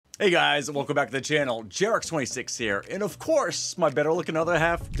Hey guys, welcome back to the channel. Jerix26 here, and of course, my better looking other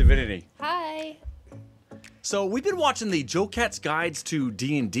half, Divinity. Hi. So we've been watching the Jocat's guides to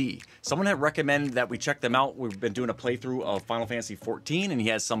D&D. Someone had recommended that we check them out. We've been doing a playthrough of Final Fantasy XIV, and he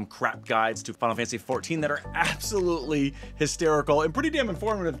has some crap guides to Final Fantasy XIV that are absolutely hysterical and pretty damn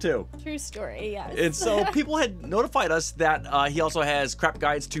informative too. True story, yes. And so people had notified us that he also has crap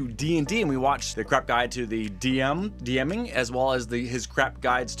guides to D&D, and we watched the crap guide to the DMing, as well as his crap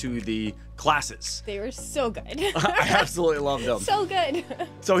guides to the classes. They were so good. I absolutely loved them. So good.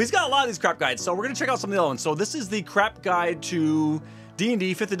 So he's got a lot of these crap guides, so we're gonna check out some of the other ones. So this is the crap guide to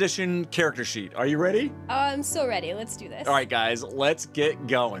D&D 5th edition character sheet. Are you ready? I'm so ready. Let's do this. All right, guys, let's get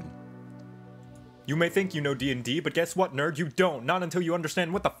going. You may think you know D&D, but guess what, nerd? You don't. Not until you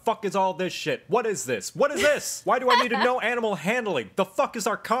understand what the fuck is all this shit. What is this? What is this? Why do I need to know animal handling? The fuck is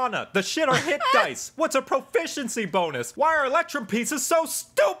Arcana? The shit are hit dice. What's a proficiency bonus? Why are Electrum pieces so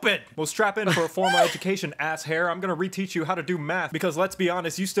stupid? Well, strap in for a formal education, ass hair. I'm gonna reteach you how to do math, because let's be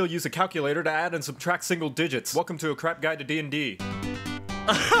honest, you still use a calculator to add and subtract single digits. Welcome to a crap guide to D&D.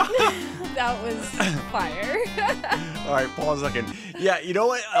 That was fire. All right, pause a second. Yeah, you know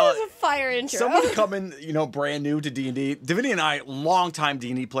what? That was a fire intro. Someone coming, brand new to D&D. Divinity and I, longtime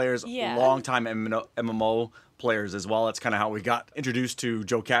D&D players, Yeah. longtime MMO players as well. That's kind of how we got introduced to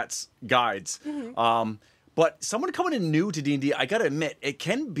Jocat's guides. Mm-hmm. But someone coming in new to D&D, I gotta admit, it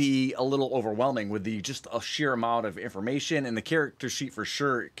can be a little overwhelming with just a sheer amount of information, and the character sheet for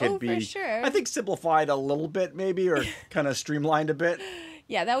sure could be, for sure. I think, simplified a little bit maybe, or kind of streamlined a bit.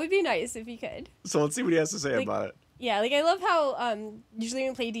 Yeah, that would be nice if you could. So let's see what he has to say about it. Yeah, I love how usually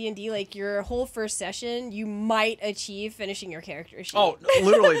when you play D&D, your whole first session, you might achieve finishing your character sheet. Oh,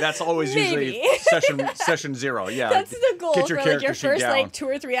 literally, that's always usually Maybe. session 0. Yeah, That's the goal get your for character your sheet first down. 2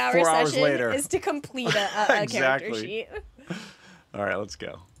 or 3 hour 4 hours session later. is to complete a character Exactly. sheet. All right, let's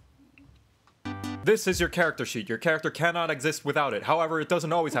go. This is your character sheet. Your character cannot exist without it. However, it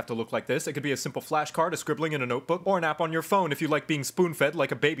doesn't always have to look like this. It could be a simple flashcard, a scribbling in a notebook, or an app on your phone if you like being spoon-fed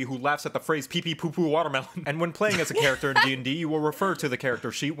like a baby who laughs at the phrase pee-pee poo-poo watermelon. And when playing as a character in D&D, you will refer to the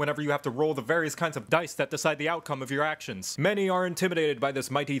character sheet whenever you have to roll the various kinds of dice that decide the outcome of your actions. Many are intimidated by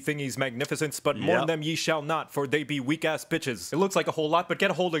this mighty thingy's magnificence, but mourn them ye shall not, for they be weak-ass bitches. It looks like a whole lot, but get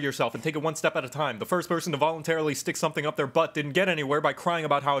a hold of yourself and take it one step at a time. The first person to voluntarily stick something up their butt didn't get anywhere by crying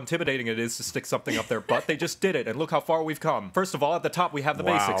about how intimidating it is to stick something up their butt. They just did it, and look how far we've come. First of all, at the top we have the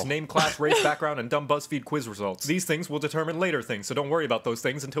basics: name, class, race, background, and dumb BuzzFeed quiz results. These things will determine later things, so don't worry about those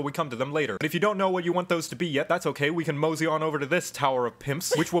things until we come to them later. But if you don't know what you want those to be yet, that's okay. We can mosey on over to this tower of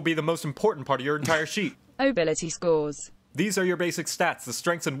pimps, which will be the most important part of your entire sheet. Ability scores. These are your basic stats, the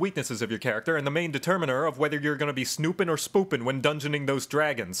strengths and weaknesses of your character, and the main determiner of whether you're gonna be snooping or spooping when dungeoning those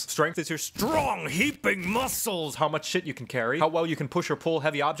dragons. Strength is your strong, heaping muscles, how much shit you can carry, how well you can push or pull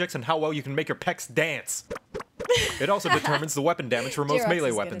heavy objects, and how well you can make your pecs dance. It also determines the weapon damage for most Jirox melee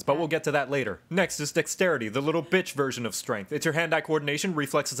is good weapons, at but that. we'll get to that later. Next is dexterity, the little bitch version of strength. It's your hand-eye coordination,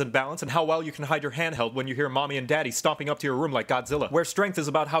 reflexes, and balance, and how well you can hide your handheld when you hear mommy and daddy stomping up to your room like Godzilla. Where strength is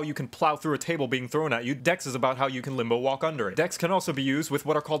about how you can plow through a table being thrown at you, dex is about how you can limbo walk under it. Dex can also be used with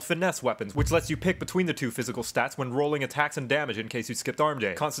what are called finesse weapons, which lets you pick between the two physical stats when rolling attacks and damage in case you skipped arm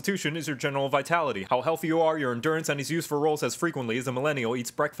day. Constitution is your general vitality, how healthy you are, your endurance, and is used for rolls as frequently as a millennial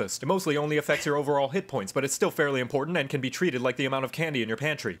eats breakfast. It mostly only affects your overall hit points, but it's still fairly important and can be treated like the amount of candy in your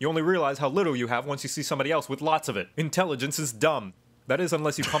pantry. You only realize how little you have once you see somebody else with lots of it. Intelligence is dumb. That is,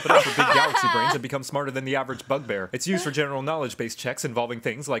 unless you pump it up with big galaxy brains and become smarter than the average bugbear. It's used for general knowledge-based checks involving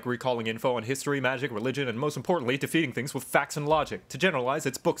things like recalling info on history, magic, religion, and most importantly, defeating things with facts and logic. To generalize,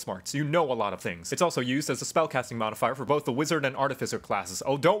 it's book smarts. You know a lot of things. It's also used as a spellcasting modifier for both the wizard and artificer classes.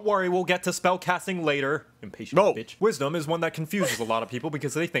 Oh, don't worry, we'll get to spellcasting later. Impatient bitch. Wisdom is one that confuses a lot of people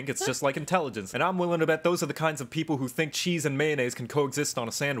because they think it's just like intelligence, and I'm willing to bet those are the kinds of people who think cheese and mayonnaise can coexist on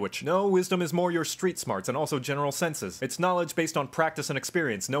a sandwich. No, wisdom is more your street smarts and also general senses. It's knowledge based on practice and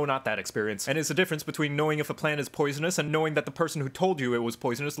experience. No, not that experience. And it's the difference between knowing if a plant is poisonous and knowing that the person who told you it was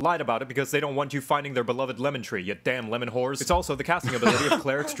poisonous lied about it because they don't want you finding their beloved lemon tree, you damn lemon whores. It's also the casting ability of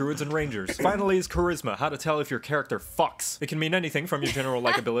clerics, druids, and rangers. Finally is charisma, how to tell if your character fucks. It can mean anything from your general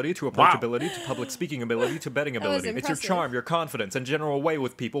likability to approachability to public speaking ability to betting ability. It's your charm, your confidence, and general way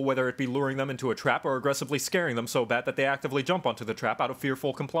with people, whether it be luring them into a trap or aggressively scaring them so bad that they actively jump onto the trap out of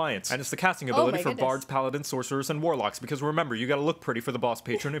fearful compliance. And it's the casting ability for bards, paladins, sorcerers, and warlocks, because remember, you gotta look pretty pretty for the boss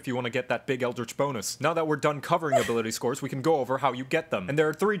patron if you want to get that big eldritch bonus. Now that we're done covering ability scores, we can go over how you get them. And there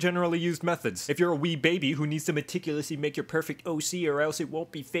are 3 generally used methods. If you're a wee baby who needs to meticulously make your perfect OC or else it won't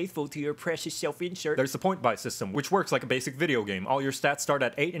be faithful to your precious self-insert, there's the point buy system, which works like a basic video game. All your stats start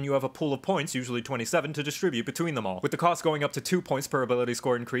at 8 and you have a pool of points, usually 27, to distribute between them all, with the cost going up to 2 points per ability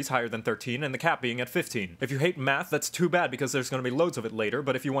score increase higher than 13 and the cap being at 15. If you hate math, that's too bad because there's going to be loads of it later,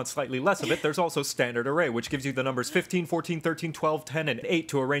 but if you want slightly less of it, there's also standard array, which gives you the numbers 15, 14, 13, 12, 10, and 8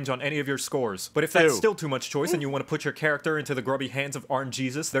 to arrange on any of your scores. But if that's still too much choice and you want to put your character into the grubby hands of Arn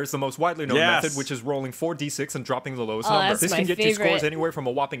Jesus, there's the most widely known method, which is rolling 4d6 and dropping the lowest number. This can get you scores anywhere from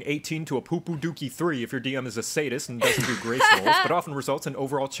a whopping 18 to a poo-poo dookie 3 if your DM is a sadist and doesn't do grace rolls, but often results in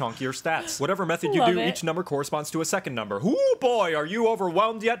overall chunkier stats. Whatever method you do, each number corresponds to a second number. Ooh boy, are you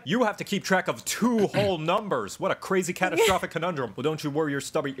overwhelmed yet? You have to keep track of 2 whole numbers. What a crazy catastrophic conundrum. Well, don't you worry your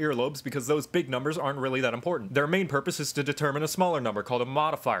stubby earlobes because those big numbers aren't really that important. Their main purpose is to determine a smaller number called a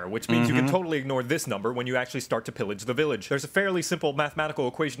modifier, which means you can totally ignore this number when you actually start to pillage the village. There's a fairly simple mathematical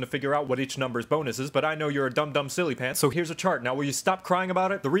equation to figure out what each number's bonus is, but I know you're a dumb silly pants, so here's a chart. Now will you stop crying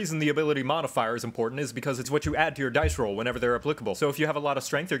about it? The reason the ability modifier is important is because it's what you add to your dice roll whenever they're applicable. So if you have a lot of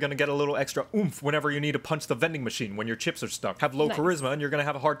strength, you're going to get a little extra oomph whenever you need to punch the vending machine when your chips are stuck. Have low charisma and you're going to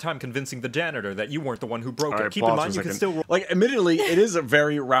have a hard time convincing the janitor that you weren't the one who broke it. Keep in mind you can still roll. Like, admittedly, it is a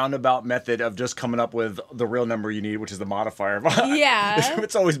very roundabout method of just coming up with the real number you need, which is the modifier. Yeah.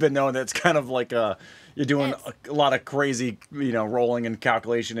 It's always been known that it's kind of like you're doing a lot of crazy, rolling and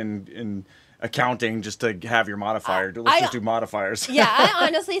calculation and accounting just to have your modifier. Let's just do modifiers. Yeah, I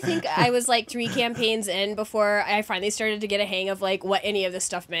honestly think I was like 3 campaigns in before I finally started to get a hang of like what any of this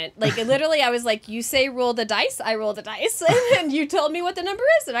stuff meant. Like literally I was like, you say roll the dice, I roll the dice, and then you told me what the number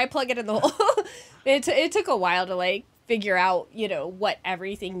is and I plug it in the hole. It took a while to like figure out, what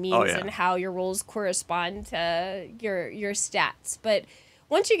everything means and how your rolls correspond to your stats. But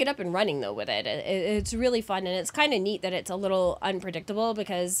once you get up and running, though, with it, it's really fun, and it's kind of neat that it's a little unpredictable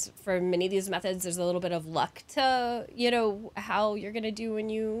because for many of these methods, there's a little bit of luck to, how you're going to do when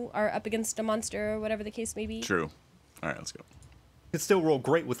you are up against a monster or whatever the case may be. True. All right, let's go. You can still roll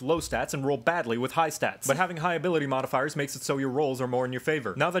great with low stats and roll badly with high stats, but having high ability modifiers makes it so your rolls are more in your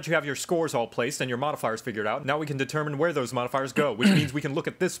favor. Now that you have your scores all placed and your modifiers figured out, now we can determine where those modifiers go, which means we can look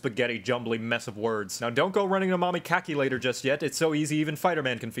at this spaghetti jumbly mess of words. Now don't go running a mommy calculator just yet, it's so easy even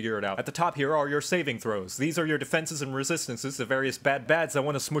Fighter-Man can figure it out. At the top here are your saving throws. These are your defenses and resistances to various bads that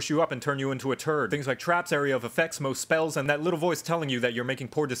want to smush you up and turn you into a turd. Things like traps, area of effects, most spells, and that little voice telling you that you're making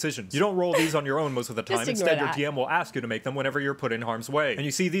poor decisions. You don't roll these on your own most of the time, instead your DM will ask you to make them whenever you're put in harm's way. And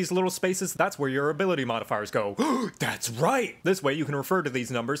you see these little spaces? That's where your ability modifiers go. That's right! This way you can refer to these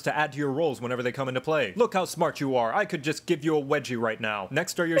numbers to add to your rolls whenever they come into play. Look how smart you are. I could just give you a wedgie right now.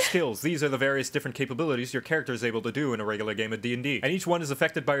 Next are your skills. These are the various different capabilities your character is able to do in a regular game of D&D. And each one is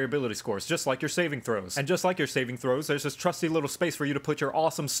affected by your ability scores, just like your saving throws. And just like your saving throws, there's this trusty little space for you to put your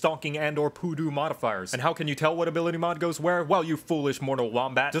awesome stonking and or poodoo modifiers. And how can you tell what ability mod goes where? Well, you foolish mortal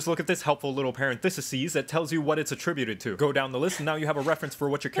wombat. Just look at this helpful little parentheses that tells you what it's attributed to. Go down the list and now you have a reference for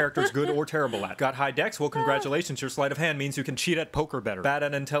what your character is good or terrible at. Got high dex? Well, congratulations, your sleight of hand means you can cheat at poker better. Bad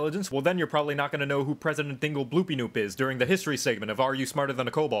at intelligence? Well, then you're probably not going to know who President Dingle Bloopy Noop is during the history segment of Are You Smarter Than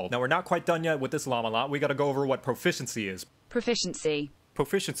a Kobold? Now, we're not quite done yet with this llama lot. We gotta go over what proficiency is. Proficiency.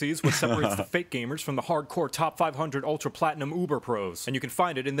 Proficiency is what separates the fake gamers from the hardcore top 500 ultra platinum uber pros, and you can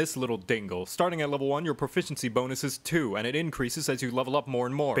find it in this little dingle. Starting at level 1, your proficiency bonus is 2, and it increases as you level up more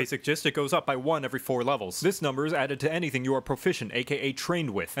and more. Basic gist, it goes up by 1 every 4 levels. This number is added to anything you are proficient, aka trained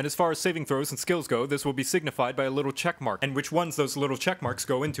with. And as far as saving throws and skills go, this will be signified by a little check mark, and which ones those little check marks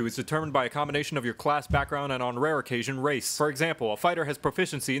go into is determined by a combination of your class, background, and on rare occasion, race. For example, a fighter has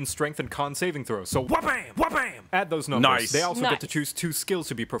proficiency in strength and con saving throws, so wha-bam, wha-bam! Add those numbers. Nice. They also get to choose 2 skills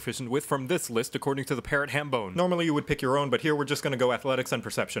to be proficient with from this list according to the parrot hambone. Normally you would pick your own, but here we're just gonna go athletics and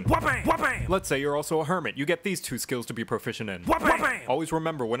perception. Wha-bam! Wha-bam! Let's say you're also a hermit. You get these 2 skills to be proficient in. Wha-bam! Always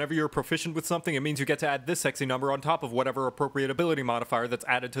remember, whenever you're proficient with something, it means you get to add this sexy number on top of whatever appropriate ability modifier that's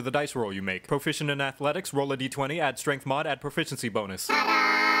added to the dice roll you make. Proficient in athletics, roll a d20, add strength mod, add proficiency bonus.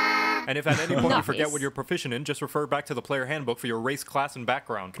 And if at any point you forget what you're proficient in, just refer back to the player handbook for your race, class, and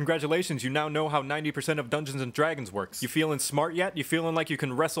background. Congratulations, you now know how 90% of Dungeons & Dragons works. You feeling smart yet? You feeling like you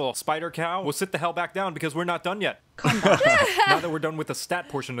can wrestle a spider cow? Well, sit the hell back down because we're not done yet. Now that we're done with the stat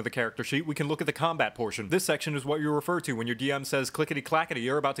portion of the character sheet, we can look at the combat portion. This section is what you refer to when your DM says clickety-clackety,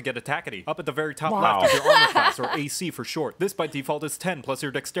 you're about to get attackety. Up at the very top left is your armor class, or AC for short. This by default is 10 plus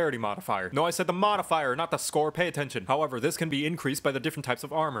your dexterity modifier. No, I said the modifier, not the score. Pay attention. However, this can be increased by the different types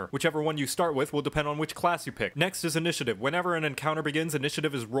of armor. Whichever whichever one you start with will depend on which class you pick. Next is initiative. Whenever an encounter begins,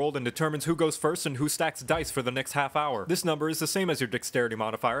 initiative is rolled and determines who goes first and who stacks dice for the next half hour. This number is the same as your dexterity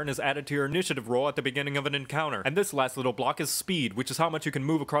modifier and is added to your initiative roll at the beginning of an encounter. And this last little block is speed, which is how much you can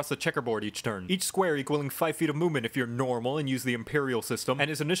move across the checkerboard each turn. Each square equaling 5 feet of movement if you're normal and use the Imperial system, and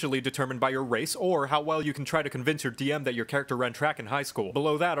is initially determined by your race or how well you can try to convince your DM that your character ran track in high school.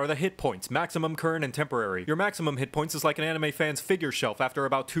 Below that are the hit points, maximum, current, and temporary. Your maximum hit points is like an anime fan's figure shelf after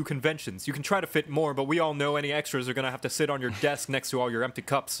about 2 conventions. You can try to fit more, but we all know any extras are gonna have to sit on your desk next to all your empty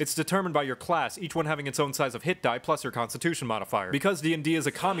cups. It's determined by your class, each one having its own size of hit die plus your constitution modifier. Because D&D is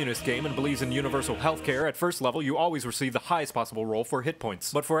a communist game and believes in universal healthcare, at first level you always receive the highest possible roll for hit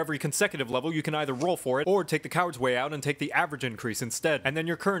points. But for every consecutive level you can either roll for it or take the coward's way out and take the average increase instead. And then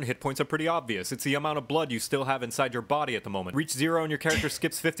your current hit points are pretty obvious. It's the amount of blood you still have inside your body at the moment. Reach 0 and your character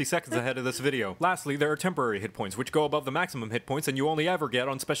skips 50 seconds ahead of this video. Lastly, there are temporary hit points, which go above the maximum hit points and you only ever get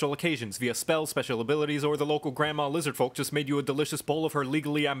on special occasions via spells, special abilities, or the local grandma lizardfolk just made you a delicious bowl of her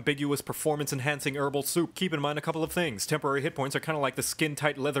legally ambiguous performance-enhancing herbal soup. Keep in mind a couple of things. Temporary hit points are kind of like the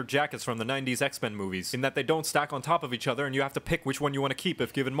skin-tight leather jackets from the 90s X-Men movies, in that they don't stack on top of each other and you have to pick which one you want to keep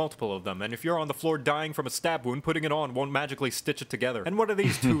if given multiple of them. And if you're on the floor dying from a stab wound, putting it on won't magically stitch it together. And what are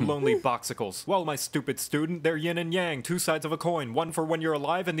these 2 lonely boxicles? Well, my stupid student, they're yin and yang, 2 sides of a coin, one for when you're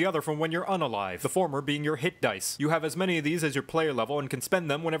alive and the other for when you're unalive. The former being your hit dice. You have as many of these as your player level and can spend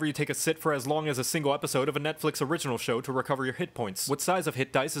them whenever you take a sit for as long as a single episode of a Netflix original show to recover your hit points. What size of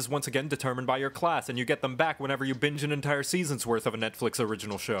hit dice is once again determined by your class, and you get them back whenever you binge an entire season's worth of a Netflix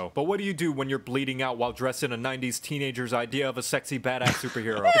original show. But what do you do when you're bleeding out while dressed in a 90s teenager's idea of a sexy badass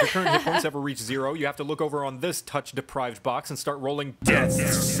superhero? If your current hit points ever reach 0, you have to look over on this touch-deprived box and start rolling death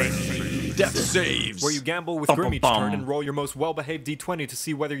saves, where you gamble with Grim each turn and roll your most well-behaved d20 to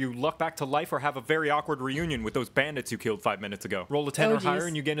see whether you luck back to life or have a very awkward reunion with those bandits you killed 5 minutes ago. Roll a 10 or higher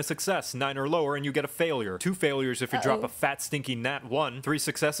and you gain a success, 9 or lower and you get a failure, 2 failures if you drop a fat stinky nat 1, 3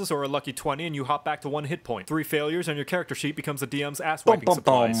 successes or a lucky 20 and you hop back to 1 hit point, 3 failures and your character sheet becomes the DM's ass-wiping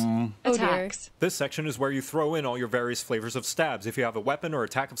supplies. Attacks. This section is where you throw in all your various flavors of stabs. If you have a weapon or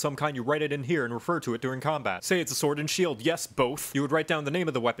attack of some kind, you write it in here and refer to it during combat. Say it's a sword and shield, yes, both. You would write down the name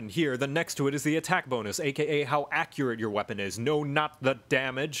of the weapon here, then next to it is the attack bonus, aka how accurate your weapon is. No, not the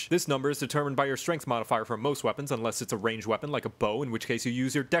damage. This number is determined by your strength modifier for most weapons, unless it's a ranged weapon like a bow, in which case you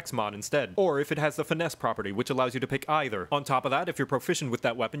use your dex mod instead. Or if it has the finesse property, which allows you to pick either. On top of that, if you're proficient with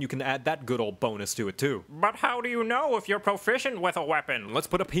that weapon, you can add that good old bonus to it too. But how do you know if you're proficient with a weapon? Let's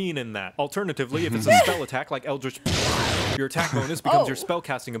put a peen in that. Alternatively, if it's a spell attack like Eldritch, your attack bonus becomes your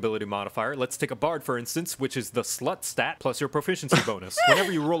spellcasting ability modifier. Let's take a bard for instance, which is the slut stat plus your proficiency bonus.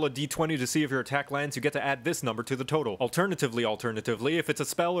 Whenever you roll a d20 to see if your attack lands, you get to add this number to the total. Alternatively, if it's a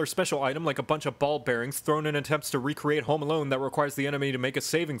spell or special item like a bunch of ball bearings thrown in attempts to recreate Home Alone that requires the enemy to make a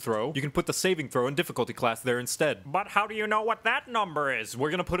saving throw, you can put the saving throw and difficulty class there instead. But how do you know what that number is?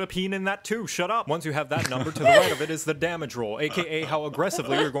 We're gonna put a peen in that too, shut up. Once you have that number, to the right of it is the damage roll, aka how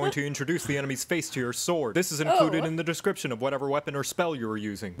aggressively you're going to introduce the enemy's face to your sword. This is included in the description of whatever weapon or spell you are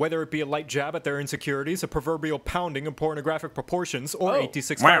using. Whether it be a light jab at their insecurities, a proverbial pounding in pornographic proportions, or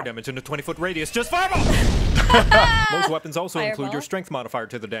 86 fire damage in a 20-foot radius, just fireball! Most weapons also include your strength modifier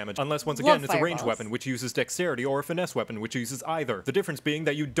to the damage, unless once again it's a ranged weapon which uses dexterity or a finesse weapon which uses either. The difference being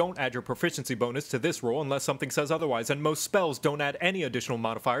that you don't add your proficiency bonus to this roll unless something says otherwise, and most spells don't add any additional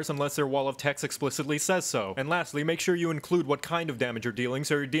modifiers unless their wall of text explicitly says so. And lastly, make sure you include what kind of damage you're dealing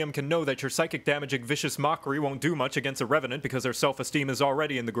so your DM can know that your psychic damaging vicious mockery won't do much against a revenant because their self-esteem is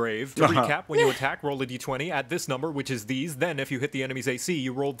already in the grave. To recap, when you attack, roll a d20, add this number, which is these, then if you hit the enemy's AC,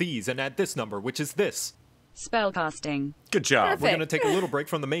 you roll these, and add this number, which is this. Spellcasting. Good job. Perfect. We're going to take a little break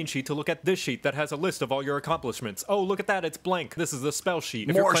from the main sheet to look at this sheet that has a list of all your accomplishments. Oh, look at that, it's blank. This is the spell sheet.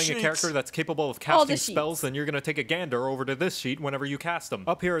 If you're playing a character that's capable of casting spells, then you're going to take a gander over to this sheet whenever you cast them.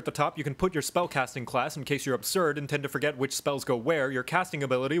 Up here at the top, you can put your spellcasting class in case you're absurd and tend to forget which spells go where, your casting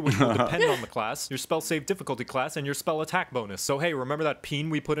ability, which will depend on the class, your spell save difficulty class, and your spell attack bonus. So hey, remember that peen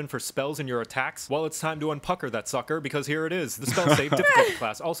we put in for spells in your attacks? Well, it's time to unpucker that sucker, because here it is, the spell save difficulty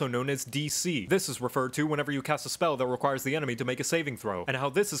class, also known as DC. This is referred to whenever you cast a spell that requires the enemy to make a saving throw. And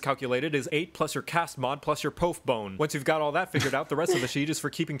how this is calculated is 8 plus your cast mod plus your pof bone. Once you've got all that figured out, the rest of the sheet is for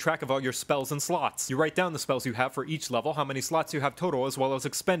keeping track of all your spells and slots. You write down the spells you have for each level, how many slots you have total, as well as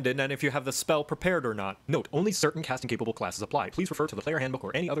expended, and if you have the spell prepared or not. Note, only certain casting capable classes apply. Please refer to the player handbook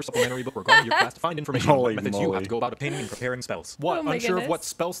or any other supplementary book regarding your class to find information on what methods you have to go about obtaining and preparing spells. What, unsure of what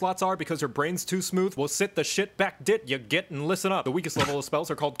spell slots are because your brain's too smooth? Well, sit the shit back dit you get and listen up. The weakest level of spells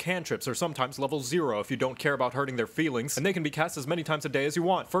are called cantrips, or sometimes level 0 if you don't care about hurting their feelings, things, and they can be cast as many times a day as you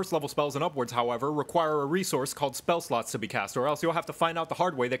want. First level spells and upwards, however, require a resource called spell slots to be cast, or else you'll have to find out the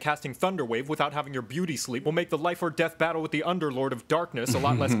hard way that casting Thunderwave without having your beauty sleep will make the life or death battle with the Underlord of Darkness a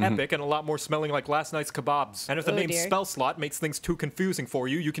lot less epic and a lot more smelling like last night's kebabs. And if the name spell slot makes things too confusing for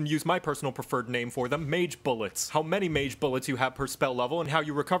you, you can use my personal preferred name for them, Mage Bullets. How many Mage Bullets you have per spell level and how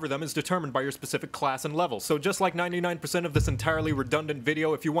you recover them is determined by your specific class and level. So just like 99% of this entirely redundant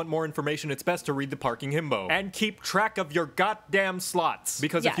video, if you want more information, it's best to read the parking himbo. And keep track of your goddamn slots.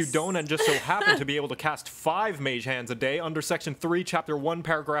 Because if you don't and just so happen to be able to cast 5 mage hands a day, under section 3, chapter 1,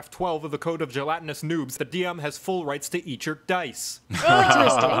 paragraph 12 of the Code of Gelatinous Noobs, the DM has full rights to eat your dice.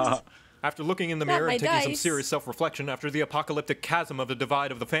 After looking in the mirror and taking some serious self-reflection after the apocalyptic chasm of the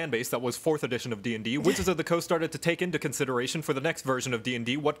divide of the fanbase that was 4th edition of D&D, Wizards of the Coast started to take into consideration for the next version of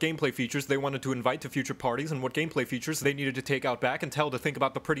D&D what gameplay features they wanted to invite to future parties and what gameplay features they needed to take out back and tell to think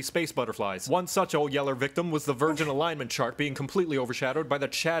about the pretty space butterflies. One such old yeller victim was the Virgin alignment chart being completely overshadowed by the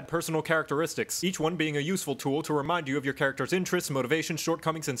Chad personal characteristics, each one being a useful tool to remind you of your character's interests, motivations,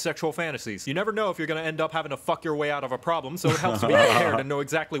 shortcomings, and sexual fantasies. You never know if you're going to end up having to fuck your way out of a problem, so it helps to be prepared and know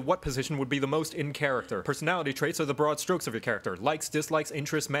exactly what position would be the most in character. Personality traits are the broad strokes of your character. Likes, dislikes,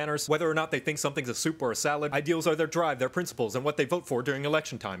 interests, manners, whether or not they think something's a soup or a salad. Ideals are their drive, their principles, and what they vote for during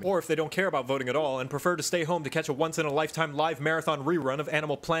election time. Or if they don't care about voting at all and prefer to stay home to catch a once-in-a-lifetime live marathon rerun of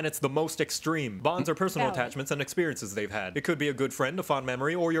Animal Planet's The Most Extreme. Bonds are personal attachments and experiences they've had. It could be a good friend, a fond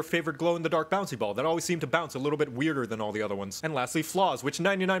memory, or your favorite glow-in-the-dark bouncy ball that always seemed to bounce a little bit weirder than all the other ones. And lastly, flaws, which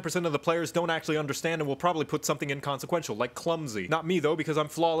 99% of the players don't actually understand and will probably put something inconsequential, like clumsy. Not me though, because I'm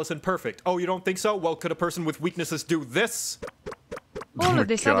flawless and perfect. Oh, you don't think so? Well, could a person with weaknesses do this? All of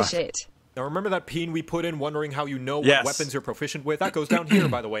this other shit. Now remember that peen we put in wondering how you know what weapons you're proficient with? That goes down here,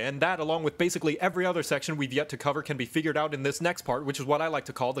 by the way, and that, along with basically every other section we've yet to cover, can be figured out in this next part, which is what I like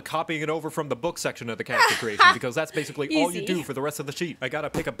to call the copying it over from the book section of the character creation, because that's basically all you do for the rest of the sheet. I gotta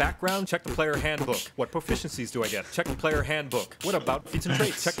pick a background, check the player handbook. What proficiencies do I get? Check the player handbook. What about feats and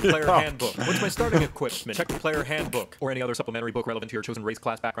traits? Check the player handbook. What's my starting equipment? Check the player handbook. Or any other supplementary book relevant to your chosen race,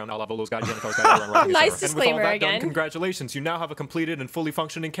 class, background, a la Volo's Guide, Jennifer's Guide, nice disclaimer. And with all that again. done, congratulations, you now have a completed and fully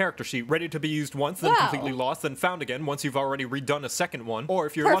functioning character sheet, ready to be used once, then completely lost, then found again once you've already redone a second one, or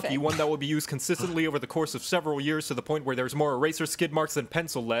if you're lucky, one that will be used consistently over the course of several years to the point where there's more eraser skid marks than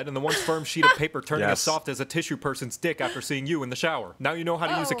pencil lead, and the once firm sheet of paper turning as soft as a tissue person's dick after seeing you in the shower. Now you know how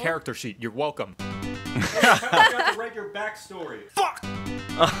to use a character sheet. You're welcome. You have to write your backstory. Fuck!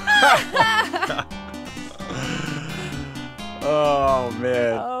 Oh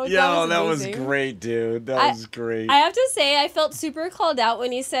man. Oh, that was great, dude. That was great. I have to say, I felt super called out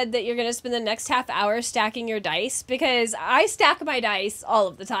when he said that you're going to spend the next half hour stacking your dice, because I stack my dice all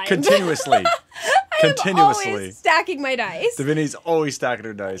of the time. Continuously. I'm always stacking my dice. Divinity's always stacking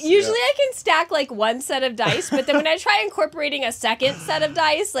her dice. Usually I can stack like one set of dice, but then when I try incorporating a second set of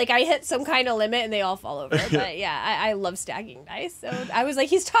dice, like I hit some kind of limit and they all fall over. But yeah, I love stacking dice. So I was like,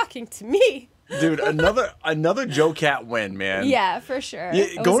 he's talking to me. Dude, another Jocat win, man. Yeah, for sure.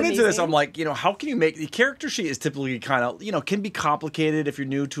 Yeah, going into this, I'm like, how can you make the character sheet is typically kind of, can be complicated if you're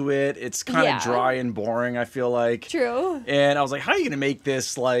new to it. It's kind of dry and boring, I feel like. True. And I was like, how are you going to make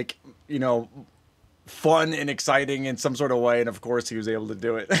this like, fun and exciting in some sort of way? And of course he was able to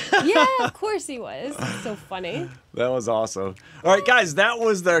do it. Yeah, of course he was. So funny. That was awesome. All right, guys, that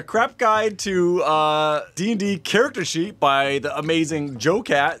was the crap guide to D&D character sheet by the amazing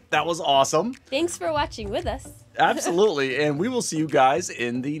Jocat. That was awesome. Thanks for watching with us. Absolutely. And we will see you guys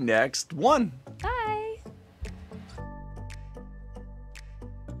in the next one.